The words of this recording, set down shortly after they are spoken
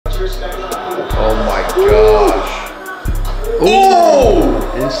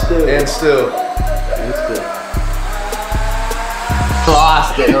And still.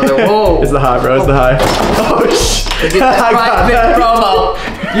 Lost it. Whoa. It's the high, bro. It's the high. Oh, shit. Get that promo.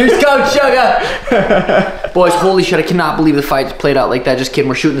 Use code Suga. Boys, holy shit, I cannot believe the fight played out like that. Just kidding.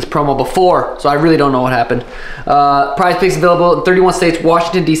 We're shooting this promo before, so I really don't know what happened. Prize Picks available in 31 states,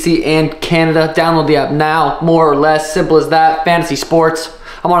 Washington, D.C., and Canada. Download the app now. More or less. Simple as that. Fantasy sports.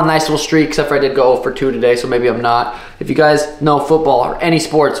 I'm on a nice little streak, except for I did go 0 for 2 today, so maybe I'm not. If you guys know football or any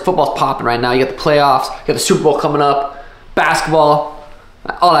sports, football's popping right now. You got the playoffs, you got the Super Bowl coming up, basketball,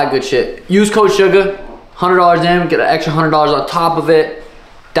 all that good shit. Use code Suga, $100 in, get an extra $100 on top of it.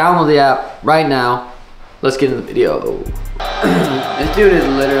 Download the app right now. Let's get into the video. This dude is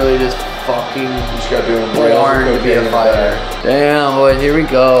literally just fucking born to be a fighter. Damn, boys, here we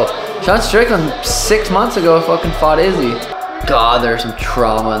go. Sean Strickland 6 months ago fucking fought Izzy. God, there's some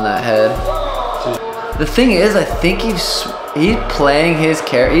trauma in that head. The thing is, I think he's playing his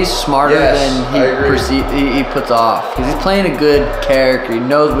character. He's smarter than he puts off. Because he's playing a good character. He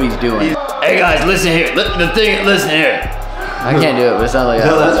knows what he's doing. Hey guys, listen here. Listen here. I can't do it, but it sounds like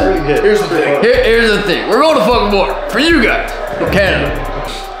that's pretty good. Here's the thing. Here's the thing. We're going to fucking war for you guys from Canada.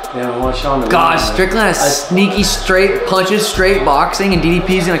 Yeah, I want Sean to Gosh, Strickland has sneaky straight punches, straight boxing, and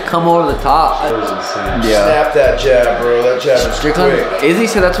DDP's gonna come over the top. That was insane. Yeah. Snap that jab, bro. That jab is quick. Izzy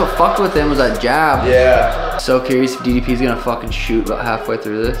said that's what fucked with him was that jab. Yeah. So curious if DDP's gonna fucking shoot about halfway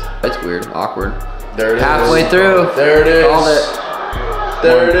through this. That's weird, awkward. There it is. Halfway through. There it is. Called it.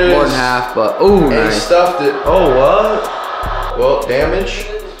 There it is. More than half, but oh, nice. He stuffed it. Oh, what? Well, damage.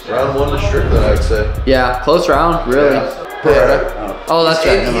 Round 1 to Strickland, I'd say. Yeah, close round, really. Yeah. Oh, that's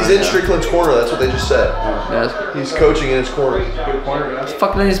right. He's in Strickland's corner. That's what they just said. Yeah, he's coaching in his corner.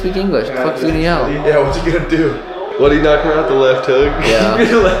 Fuck, doesn't speak English. What the fuck's he gonna yell? Yeah, what's he gonna do? What, he knocking out the left hook? Yeah.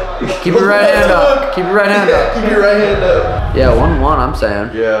 Keep your right hand up. Keep your right hand up. Keep your right hand up. Yeah, 1-1, I'm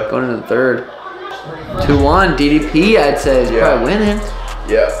saying. Yeah. Going into the third. 2-1, DDP, I'd say, is probably winning.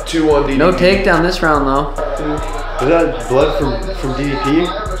 Yeah, 2-1 DDP. No takedown this round, though. Was that blood from DDP?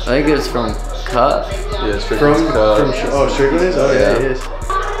 I think it's from cut. Yeah, Strickland's cut. Strickland is? Oh, yeah, it is.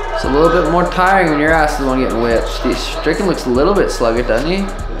 It's a little bit more tiring when your ass is the one getting whipped. Strickland looks a little bit sluggish, doesn't he?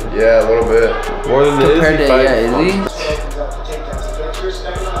 Yeah, a little bit. More than the compared Izzy to, fight. yeah, Izzy?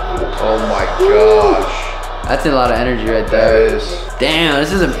 Oh my gosh. That's a lot of energy right there. That is. Damn,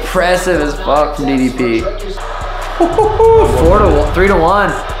 this is impressive as fuck from DDP.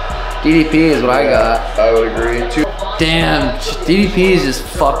 3-1. DDP is what I got. I would agree. Damn, DDP is just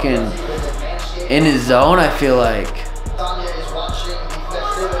fucking in his zone, I feel like.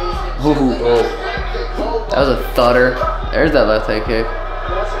 Ooh. That was a thudder. There's that left hand kick.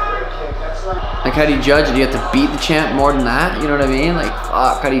 Like, how do you judge it? Do you have to beat the champ more than that? You know what I mean? Like,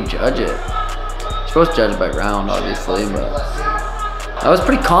 fuck, how do you judge it? You're supposed to judge it by round, obviously, but I was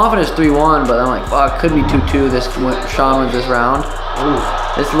pretty confident it's 3-1, but I'm like, fuck, could be 2-2. Sean wins this round. Ooh,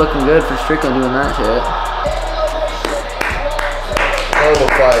 it's looking good for Strickland doing that shit. Hell of a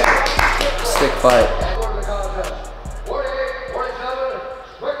fight. Sick fight.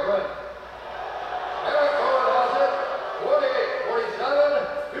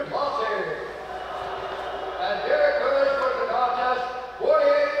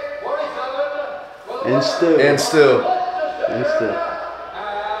 And still.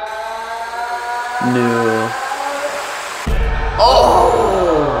 No.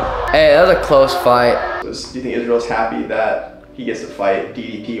 Oh! Hey, that was a close fight. Do you think Israel's happy that he gets to fight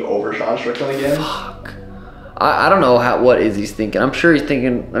DDP over Sean Strickland again? Fuck. I don't know what Izzy's thinking. I'm sure he's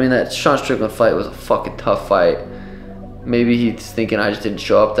thinking, I mean, that Sean Strickland fight was a fucking tough fight. Maybe he's thinking I just didn't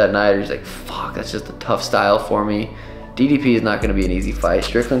show up that night, or he's like, fuck, that's just a tough style for me. DDP is not going to be an easy fight.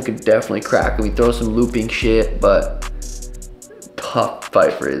 Strickland could definitely crack him. He throws some looping shit, but tough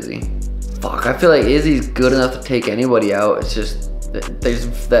fight for Izzy. Fuck, I feel like Izzy's good enough to take anybody out. It's just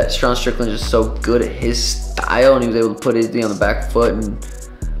that Sean Strickland is just so good at his style, and he was able to put Izzy on the back foot.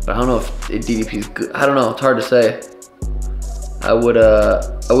 But I don't know if DDP's good. I don't know. It's hard to say. I wouldn't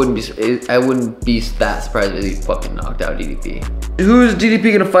be that surprised if Izzy fucking knocked out DDP. Who's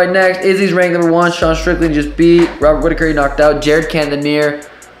DDP gonna fight next? Izzy's ranked #1. Sean Strickland just beat. Robert Whitaker, he knocked out. Jared Cannonier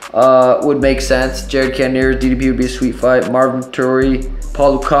would make sense. Jared Cannonier, DDP would be a sweet fight. Marvin Vettori,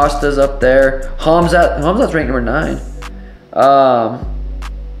 Paulo Costa's up there. Hamzat's ranked #9.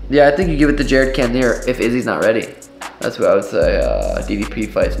 Yeah, I think you give it to Jared Cannonier if Izzy's not ready. That's what I would say. DDP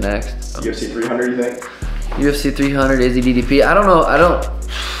fights next. UFC 300, you think? UFC 300, Izzy, DDP. I don't know.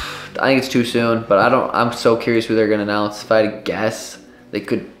 I think it's too soon, but I'm so curious who they're gonna announce. If I had to guess, they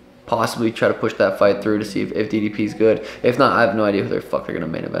could possibly try to push that fight through to see if DDP's good. If not, I have no idea who the fuck they're gonna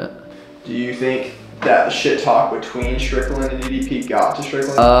main event. Do you think that the shit talk between Strickland and DDP got to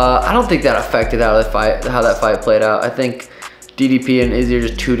Strickland? I don't think that affected how that fight played out. I think DDP and Izzy are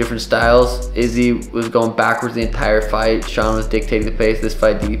just two different styles. Izzy was going backwards the entire fight. Sean was dictating the pace. This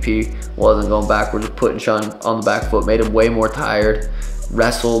fight, DDP wasn't going backwards, just putting Sean on the back foot, made him way more tired,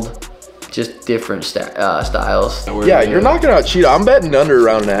 wrestled, just different styles. Yeah, you're knocking out Cheetah. I'm betting under a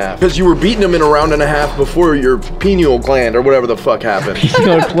round and a half. Because you were beating him in a round and a half before your pineal gland or whatever the fuck happened.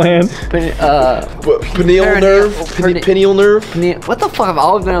 Pineal gland? Pineal nerve? Pineal nerve? What the fuck have I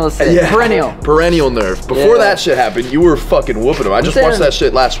always been able to say? Yeah. Perennial nerve. Before that shit happened, you were fucking whooping him. I just watched that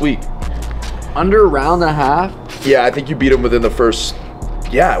shit last week. Under a round and a half? Yeah, I think you beat him within the first,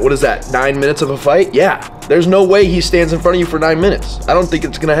 what is that, 9 minutes of a fight? Yeah. There's no way he stands in front of you for 9 minutes. I don't think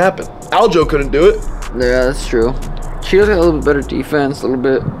it's gonna happen. Aljo couldn't do it. Yeah, that's true. Cheetah's got a little bit better defense, a little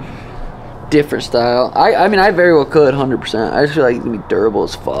bit different style. I mean, I very well could, 100%. I just feel like he's gonna be durable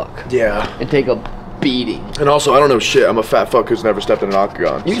as fuck. Yeah. And take a beating. And also, I don't know shit. I'm a fat fuck who's never stepped in an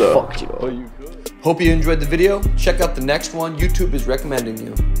octagon. You fucked you. Hope you enjoyed the video. Check out the next one YouTube is recommending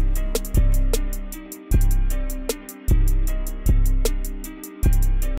you.